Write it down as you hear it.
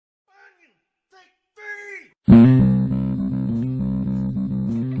Hello,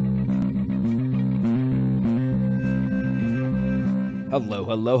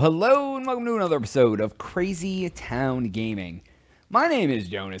 hello, hello, and welcome to another episode of Crazy Town Gaming. My name is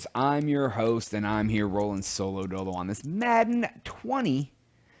Jonas, I'm your host, and I'm here rolling solo dolo on this Madden 20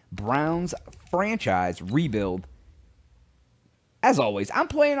 Browns franchise rebuild. As always, I'm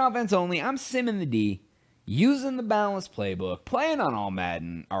playing offense only, I'm simming the D, using the balanced playbook, playing on all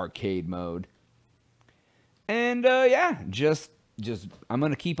Madden arcade mode. And, yeah, just I'm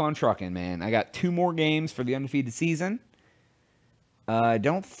going to keep on trucking, man. I got 2 more games for the undefeated season. I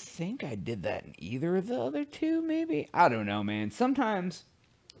don't think I did that in either of the other 2, maybe? I don't know, man. Sometimes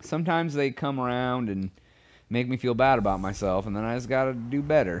they come around and make me feel bad about myself, and then I just gotta do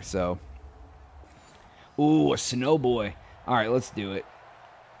better, so. Ooh, a snow boy. Alright, let's do it.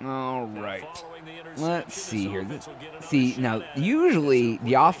 Alright. Let's see here. See, now, usually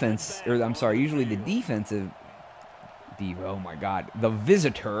the offense, or I'm sorry, usually the defensive, oh my god, the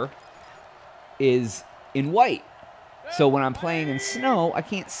visitor is in white. So when I'm playing in snow, I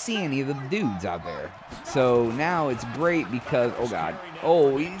can't see any of the dudes out there. So now it's great because, oh god,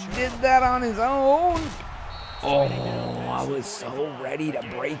 oh, he did that on his own. Oh, I was so ready to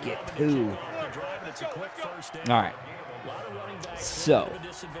break it too. All right. So,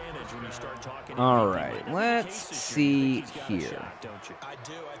 all right, let's see here.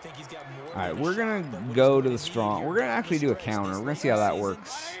 All right, we're going to go to the strong. We're going to actually do a counter. We're going to see how that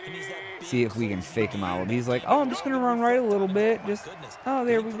works. See if we can fake him out. He's like, oh, I'm just going to run right a little bit. Just, oh,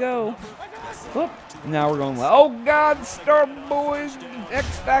 there we go. Whoop. Now we're going, oh, God, Star Boys, X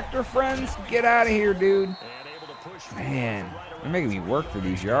Factor friends, get out of here, dude. Man, they're making me work for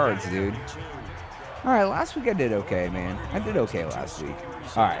these yards, dude. All right, last week I did okay, man. I did okay last week.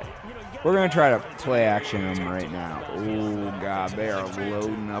 All right, we're going to try to play action them right now. Oh, God, they are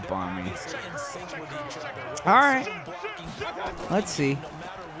loading up on me. All right, let's see.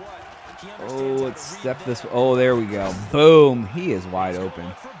 Oh, let's step this. Oh, there we go. Boom. He is wide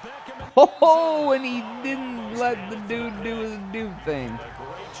open. Oh, and he didn't let the dude do his dude thing.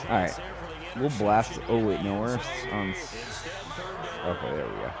 All right. We'll blast. Oh, wait. No, we're on. Okay, there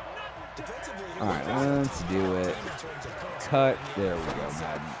we go. All right. Let's do it. Cut. There we go,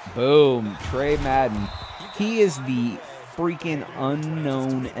 Madden. Boom. Trey Madden. He is the freaking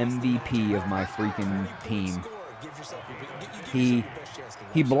unknown MVP of my freaking team.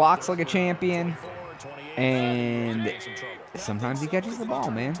 He blocks like a champion, and sometimes he catches the ball,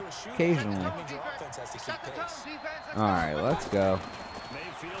 man. Occasionally. All right, let's go.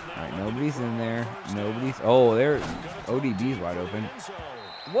 All right, nobody's in there. Nobody's. Oh, there. ODB's wide open.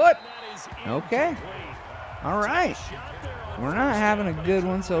 What? Okay. All right. We're not having a good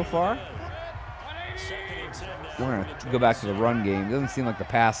one so far. We're going to go back to the run game. It doesn't seem like the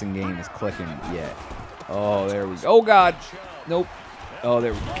passing game is clicking yet. Oh, there we go. Oh, God. Nope. Oh,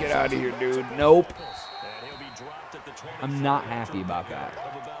 there we go. Get out of here, dude. Nope. I'm not happy about that.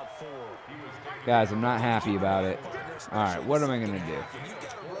 Guys, I'm not happy about it. All right, what am I going to do?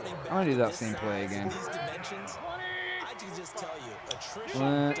 I'm going to do that same play again.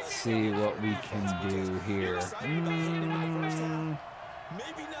 Let's see what we can do here.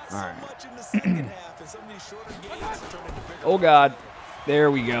 All right. Oh, God.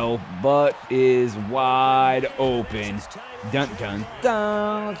 There we go. Butt is wide open. Dun, dun,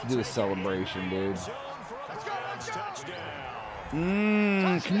 dun. Let's do a celebration, dude.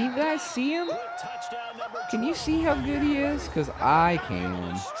 Can you guys see him? Can you see how good he is? Because I can.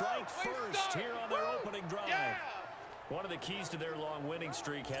 One of the keys to their long winning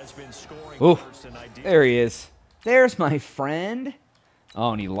streak has been scoring. Oh, there he is. There's my friend.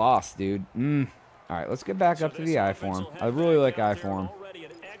 Oh, and he lost, dude. All right, let's get back up to the I form. I really like I form.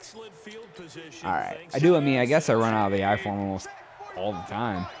 All right, I guess I run out of the I form almost all the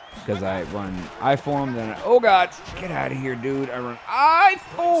time because I run I form, then oh God, get out of here, dude! I run I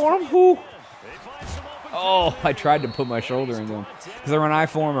form. Whoo. Oh, I tried to put my shoulder into him because I run I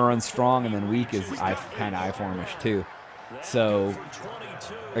form, I run strong, and then weak is kind of I formish too. So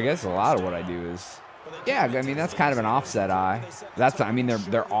I guess a lot of what I do is, yeah, I mean that's kind of an offset eye. I mean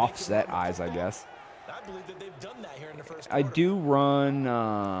they're offset eyes, I guess. I do run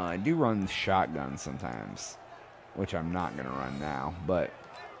shotgun sometimes, which I'm not gonna run now. But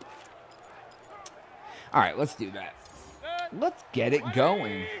all right, let's do that. Let's get it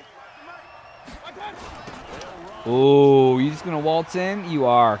going. Oh, you just gonna waltz in? You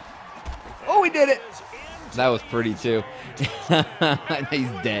are. Oh, he did it. That was pretty too. He's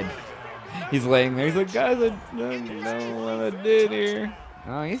dead. He's laying there. He's like, guys, I don't know what I did here.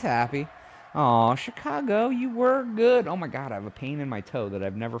 Oh, he's happy. Oh, Chicago, you were good. Oh, my God, I have a pain in my toe that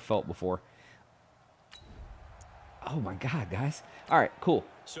I've never felt before. Oh, my God, guys. All right, cool.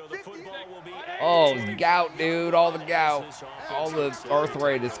 Oh, gout, dude. All the gout. All the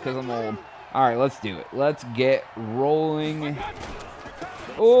arthritis because I'm old. All right, let's do it. Let's get rolling.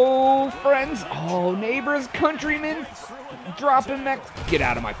 Oh, friends. Oh, neighbors, countrymen. Dropping that. Get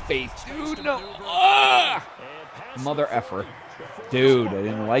out of my face, dude. No. Ah! Mother effer. Dude, I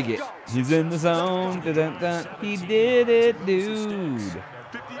didn't like it. He's in the zone. Dun-dun-dun. He did it, dude.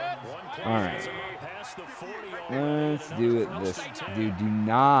 All right. Let's do it this. Dude, do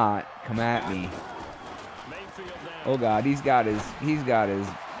not come at me. Oh, God. He's got his.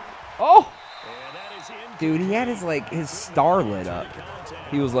 Oh! Dude, he had his star lit up.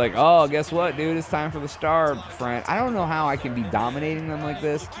 He was like, oh, guess what, dude? It's time for the star, friend. I don't know how I can be dominating them like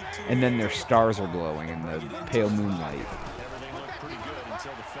this, and then their stars are glowing in the pale moonlight.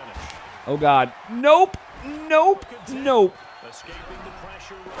 Oh, God. Nope. Nope. Nope.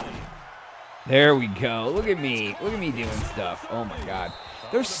 There we go. Look at me. Look at me doing stuff. Oh, my God.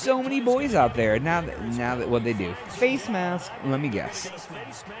 There's so many boys out there. Now that what they do. Face mask. Let me guess.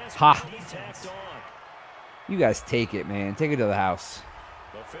 Ha. You guys take it, man. Take it to the house.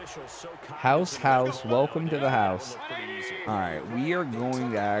 House. Welcome to the house. All right. We are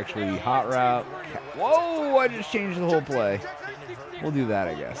going to actually hot route. Whoa. I just changed the whole play. We'll do that,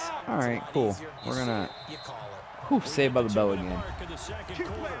 I guess. All right. Cool. We're going to... Saved by the bell again.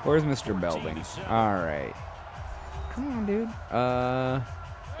 Where's Mr. Belding? All right. Come on, dude.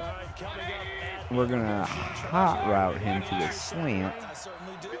 We're going to hot route him to the slant.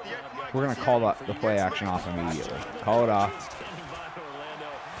 We're going to call the play action off immediately. Call it off.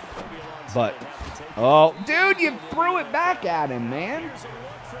 But, oh, dude, you threw it back at him, man.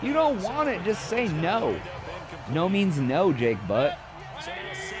 You don't want it. Just say no. No means no, Jake Butt.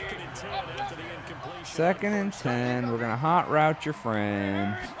 2nd and 10. We're going to hot route your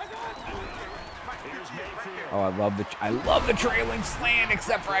friend. Oh, I love the trailing slant,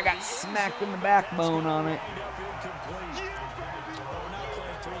 except for I got smacked in the backbone on it.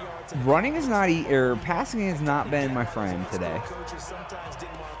 Running is not, or passing has not been my friend today.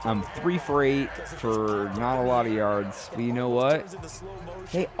 I'm 3 for 8 for not a lot of yards. But you know what?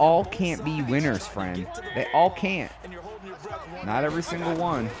 They all can't be winners, friend. They all can't. Not every single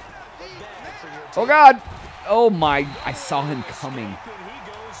one. Oh, God. Oh, my. I saw him coming.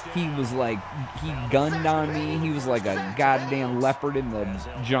 He was like, he gunned on me. He was like a goddamn leopard in the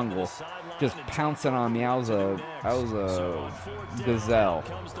jungle. Just pouncing on me. I was a gazelle.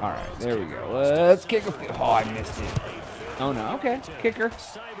 All right, there we go. Let's kick a... Oh, I missed it. Oh, no. Okay, kicker.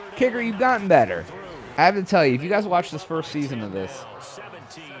 Kicker, you've gotten better. I have to tell you, if you guys watch this first season of this,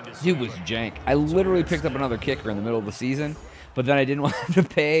 dude was jank. I literally picked up another kicker in the middle of the season, but then I didn't want to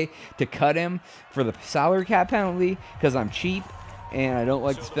pay to cut him for the salary cap penalty because I'm cheap and I don't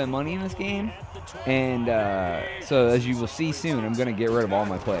like to spend money in this game. And so as you will see soon, I'm going to get rid of all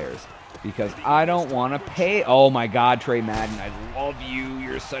my players because I don't want to pay. Oh, my God, Trey Madden, I love you.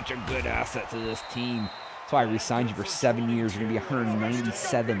 You're such a good asset to this team. That's why I re-signed you for 7 years. You're going to be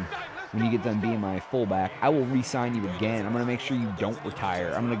 197 when you get done being my fullback. I will re-sign you again. I'm going to make sure you don't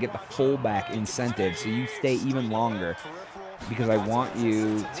retire. I'm going to get the fullback incentive so you stay even longer because I want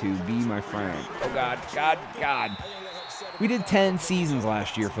you to be my friend. Oh, God, God, God. We did 10 seasons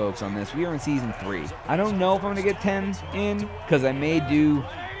last year, folks, on this. We are in season 3. I don't know if I'm going to get 10 in because I might do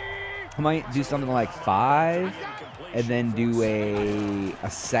something like 5 and then do a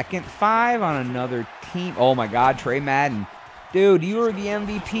second 5 on another team. Oh, my God, Trey Madden. Dude, you are the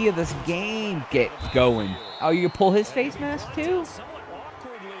MVP of this game. Get going. Oh, you can pull his face mask, too?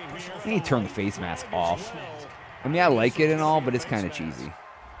 I need to turn the face mask off. I mean, I like it and all, but it's kind of cheesy.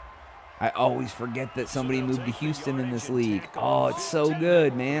 I always forget that somebody moved to Houston in this league. Oh, it's so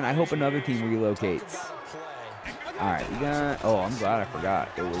good, man. I hope another team relocates. All right, we got... Oh, I'm glad I forgot.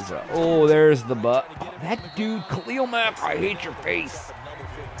 It was... oh, there's the butt. Oh, that dude, Khalil Mack, I hate your face.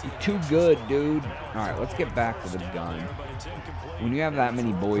 You're too good, dude. All right, let's get back to the gun. When you have that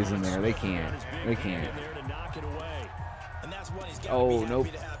many boys in there, they can't. They can't. Oh, nope.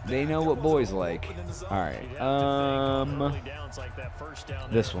 They know what boys like. All right.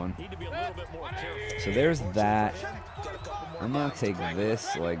 This one. So there's that. I'm going to take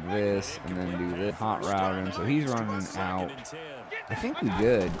this like this and then do this. Hot route him. So he's running out. I think we're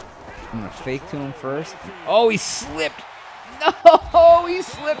good. I'm going to fake to him first. Oh, he slipped. No, he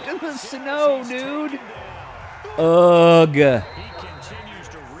slipped in the snow, dude. Ugh.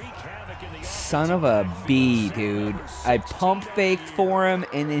 Son of a bee, dude. I pump faked for him,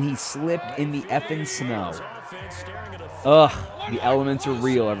 and then he slipped in the effing snow. Ugh. The elements are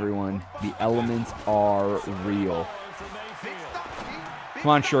real, everyone. The elements are real.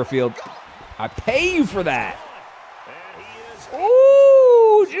 Come on, Shorefield. I pay you for that.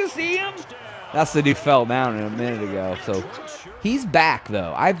 Did you see him? That's the dude fell down a minute ago. So he's back,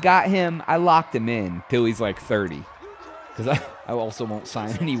 though. I've got him. I locked him in till he's like 30. Because I also won't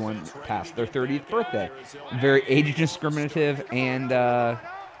sign anyone past their 30th birthday. I'm very age discriminative, and I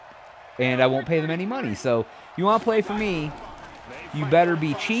won't pay them any money. So you want to play for me, you better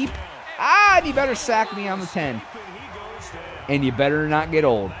be cheap. And you better sack me on the 10. And you better not get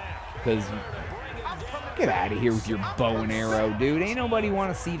old. Because get out of here with your bow and arrow, dude. Ain't nobody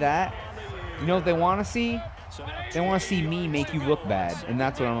want to see that. You know what they want to see? They want to see me make you look bad. And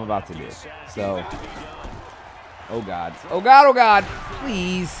that's what I'm about to do. So, oh, God. Oh, God, oh, God.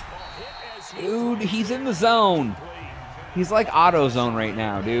 Please. Dude, he's in the zone. He's like auto zone right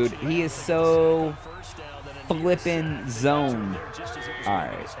now, dude. He is so flippin' zoned. All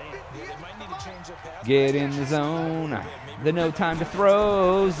right. Get in the zone. The no time to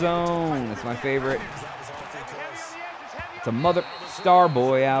throw zone. That's my favorite. It's a mother star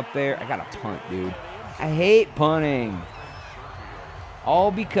boy out there. I got a punt, dude. I hate punting.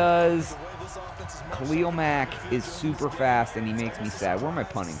 All because Khalil Mack is super fast and he makes me sad. Where am I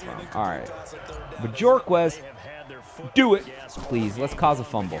punting from? All right. But Jorquez, do it. Please, let's cause a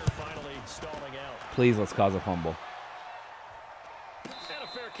fumble. Please, let's cause a fumble.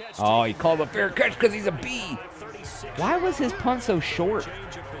 Oh, he called a fair catch because he's a B. Why was his punt so short?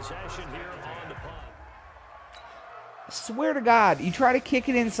 I swear to God, you try to kick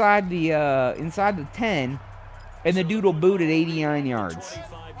it inside the 10, and the dude will boot at 89 yards.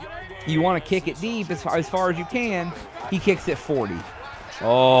 You want to kick it deep as far as you can. He kicks it 40.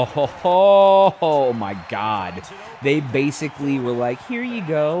 Oh my God. They basically were like, here you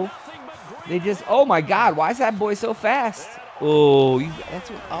go. They just, oh my God, why is that boy so fast? Oh, you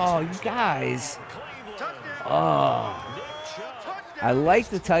guys. Oh. I like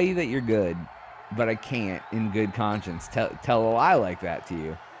to tell you that you're good, but I can't in good conscience tell a lie like that to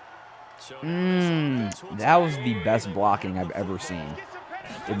you. That was the best blocking I've ever seen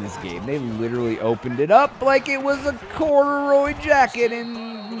in this game. They literally opened it up like it was a corduroy jacket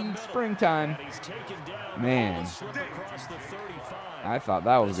in springtime. Man, I thought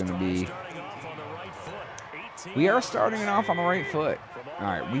that was going to be... We are starting it off on the right foot. All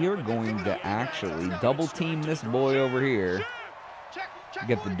right, we are going to actually double team this boy over here.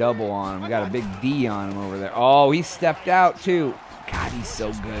 Get the double on him. We got a big D on him over there. Oh, he stepped out too. God, he's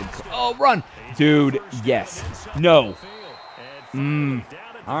so good. Oh, run. Dude, yes. No.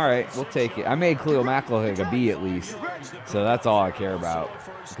 All right, we'll take it. I made Khalil Mack look like a B at least. So that's all I care about.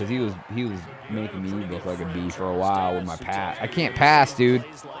 Because he was making me look like a B for a while with my pass. I can't pass, dude.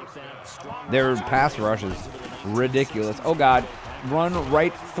 Their pass rush is ridiculous. Oh, God. Run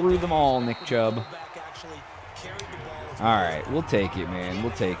right through them all, Nick Chubb. All right, we'll take it, man.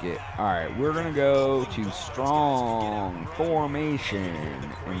 We'll take it. All right, we're going to go to strong formation.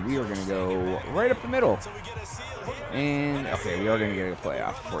 And we are going to go right up the middle. And, okay, we are going to get a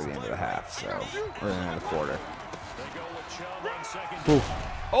playoff before the end of the half. So, we're going to have a quarter. Ooh.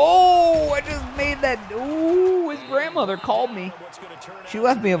 Oh, I just made that. Ooh, his grandmother called me. She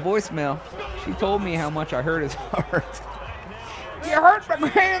left me a voicemail. She told me how much I hurt his heart. You hurt my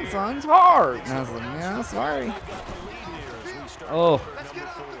grandson's heart. And I was like, yeah, sorry. Oh.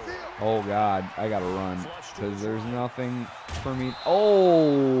 Oh, God. I got to run because there's nothing for me.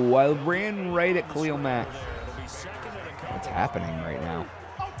 Oh, I ran right at Khalil Mack. What's happening right now?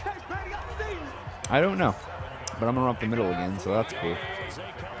 I don't know. But I'm going to run up the middle again, so that's cool.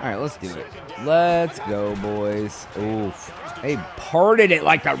 All right, let's do it. Let's go, boys. Oof. They parted it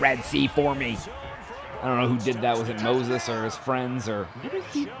like the Red Sea for me. I don't know who did that. Was it Moses or his friends? Or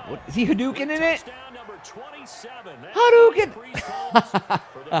what, is he Hadouken in it? Hadouken!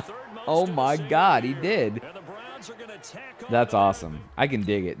 Oh, my God, he did. That's awesome. I can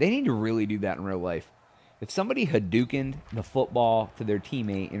dig it. They need to really do that in real life. If somebody Hadoukened the football to their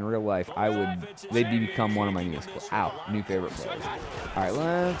teammate in real life, they'd become one of my newest, new favorite players. All right,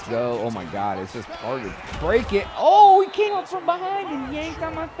 let's go. Oh my God, it's just parted. Break it. Oh, he came up from behind and yanked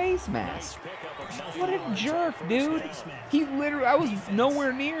on my face mask. What a jerk, dude. He literally, I was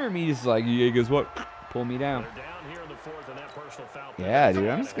nowhere near him. He's just like, yeah, guess what? Pull me down. Yeah, dude,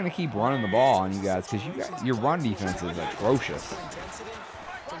 I'm just going to keep running the ball on you guys because your run defense is atrocious.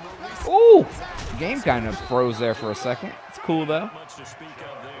 Ooh, game kind of froze there for a second. It's cool, though.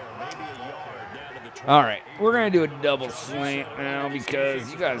 All right, we're going to do a double slant now because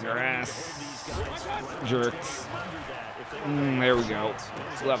you guys are ass jerks. There we go.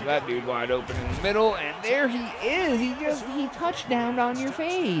 Left that dude wide open in the middle, and there he is. He touchdowned on your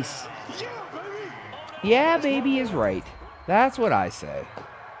face. Yeah, baby is right. That's what I say.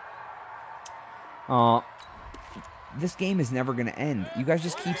 This game is never going to end. You guys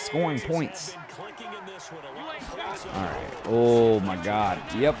just keep scoring points. All right. Oh, my God.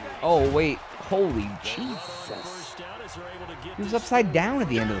 Yep. Oh, wait. Holy Jesus. He was upside down at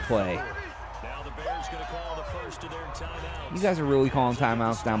the end of the play. You guys are really calling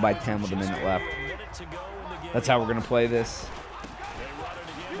timeouts down by 10 with a minute left. That's how we're going to play this.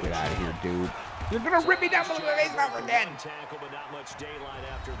 Get out of here, dude. You're going to rip me down the face off again.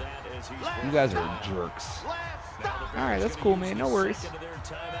 You guys are jerks. All right, that's cool, man. No worries.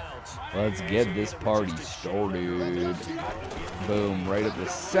 Let's get this party started. Boom, right up the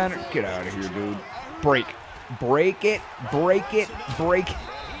center. Get out of here, dude. Break. Break it. Break it. Break it.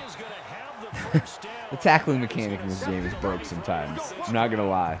 The tackling mechanic in this game is broke sometimes. I'm not going to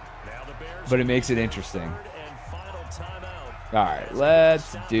lie. But it makes it interesting. All right,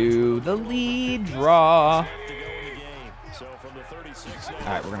 let's do the lead draw. All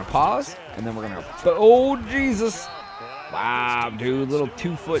right, we're going to pause, and then we're going to... Oh, Jesus. Wow, dude, little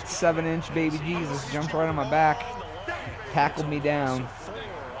 2'7" baby Jesus jumped right on my back. Tackled me down.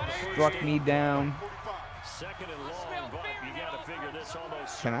 Struck me down.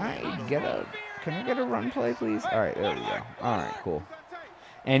 Can I get a run play, please? All right, there we go. All right, cool.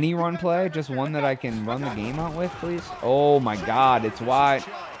 Any run play? Just one that I can run the game out with, please? Oh, my God. It's wide.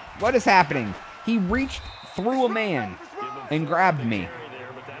 What is happening? He reached through a man and grabbed me.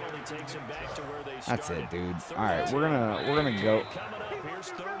 That's it, dude. All right, we're gonna go.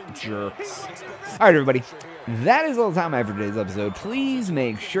 Jerks. All right, everybody. That is all the time I have for today's episode. Please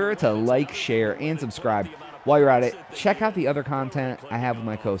make sure to like, share, and subscribe. While you're at it, check out the other content I have with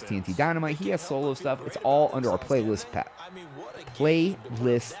my co-host TNT Dynamite. He has solo stuff. It's all under our playlist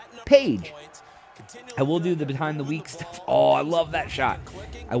page. I will do the behind the week stuff. Oh, I love that shot.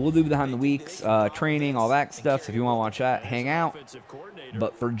 I will do behind the weeks, training, all that stuff. So if you want to watch that, hang out.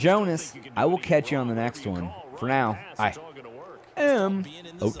 But for Jonas, I will catch you on the next one. For now, I am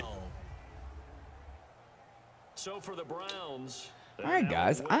out. All right,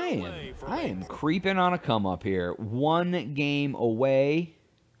 guys, I am creeping on a come up here. One game away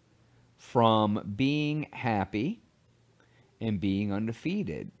from being happy and being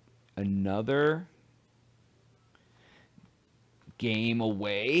undefeated. Another game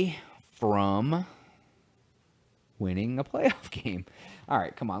away from winning a playoff game. All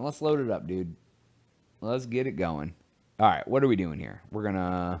right, come on, let's load it up, dude. Let's get it going. All right, what are we doing here? We're going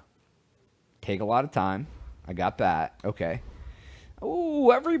to take a lot of time. I got that. Okay.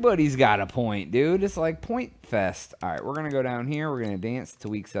 Ooh, everybody's got a point, dude. It's like point fest. All right, we're going to go down here. We're going to dance to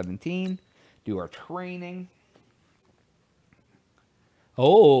week 17, do our training.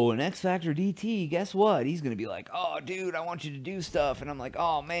 Oh, an X Factor DT, guess what? He's going to be like, oh, dude, I want you to do stuff. And I'm like,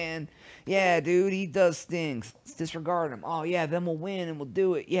 oh, man, yeah, dude, he does things. Let's disregard him. Oh, yeah, then we'll win and we'll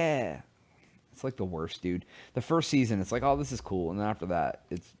do it. Yeah. It's like the worst, dude. The first season, it's like, oh, this is cool. And then after that,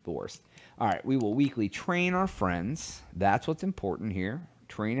 it's the worst. All right, we will weekly train our friends. That's what's important here.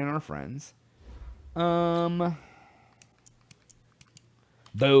 Training our friends. Boom.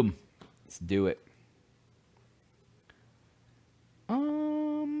 Let's do it.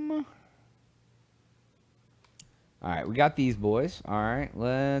 All right, we got these boys. All right,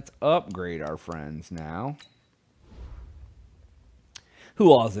 let's upgrade our friends now.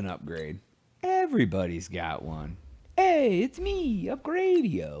 Who all's an upgrade? Everybody's got one. Hey, it's me,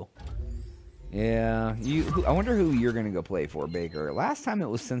 Upgradio. Yeah, I wonder who you're going to go play for, Baker. Last time it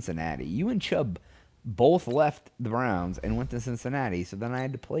was Cincinnati. You and Chubb both left the Browns and went to Cincinnati, so then I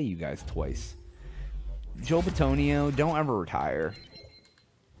had to play you guys twice. Joe Bitonio, don't ever retire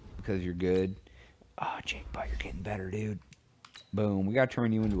because you're good. Oh, Jake Butt, you're getting better, dude. Boom. We got to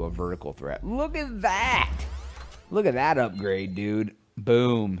turn you into a vertical threat. Look at that. Look at that upgrade, dude.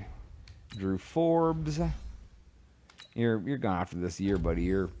 Boom. Drew Forbes. You're gone after this year, buddy.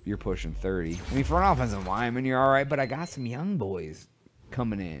 You're pushing 30. I mean, for an offensive lineman, you're all right, but I got some young boys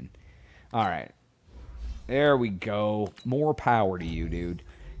coming in. All right. There we go. More power to you, dude.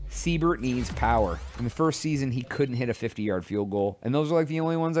 Siebert needs power. In the first season, he couldn't hit a 50-yard field goal, and those are like the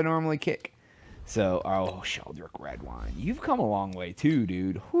only ones I normally kick. So, oh, Sheldrick Redwine. You've come a long way, too,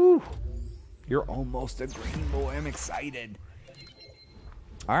 dude. Whew. You're almost a green boy. I'm excited.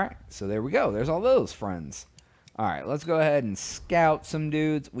 All right, so there we go. There's all those friends. All right, let's go ahead and scout some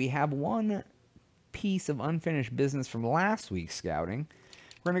dudes. We have one piece of unfinished business from last week's scouting.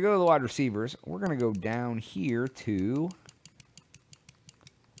 We're going to go to the wide receivers. We're going to go down here to...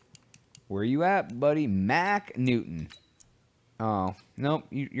 Where you at, buddy? Mac Newton. Oh, nope,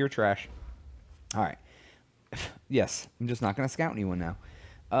 you're trash. All right. Yes, I'm just not going to scout anyone now.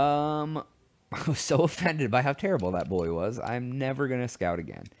 I was so offended by how terrible that boy was. I'm never going to scout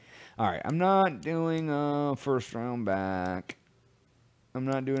again. All right, I'm not doing a first round back. I'm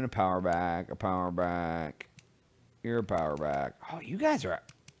not doing a power back. You're a power back. Oh, you guys are...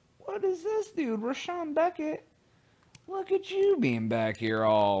 What is this, dude? Rashawn Beckett. Look at you being back here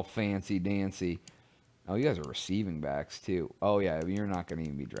all fancy-dancy. Oh, you guys are receiving backs, too. Oh, yeah, you're not going to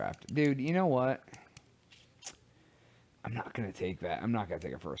even be drafted. Dude, you know what? I'm not going to take that. I'm not going to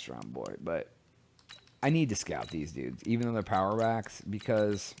take a first-round boy, but I need to scout these dudes, even though they're power backs,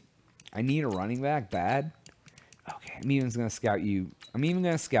 because I need a running back bad. Okay, I'm even going to scout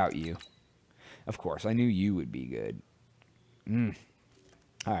you. Of course, I knew you would be good.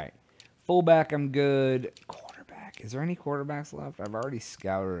 All right. Fullback, I'm good. Quarterback. Is there any quarterbacks left? I've already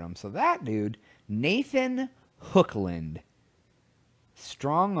scouted them. So that dude, Nathan Hookland.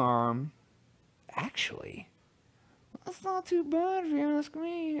 Strong arm. Actually, that's not too bad if you ask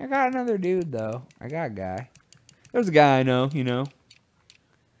me. I got another dude, though. I got a guy. There's a guy I know, you know.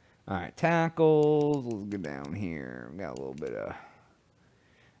 All right, tackles. Let's go down here. We got a little bit of...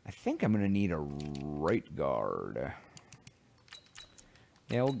 I think I'm going to need a right guard.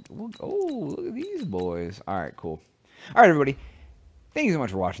 Yeah, oh, look at these boys. All right, cool. All right, everybody. Thank you so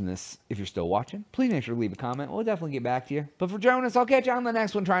much for watching this. If you're still watching, please make sure to leave a comment. We'll definitely get back to you. But for Jonas, I'll catch you on the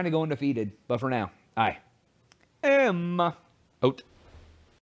next one trying to go undefeated. But for now, I am out.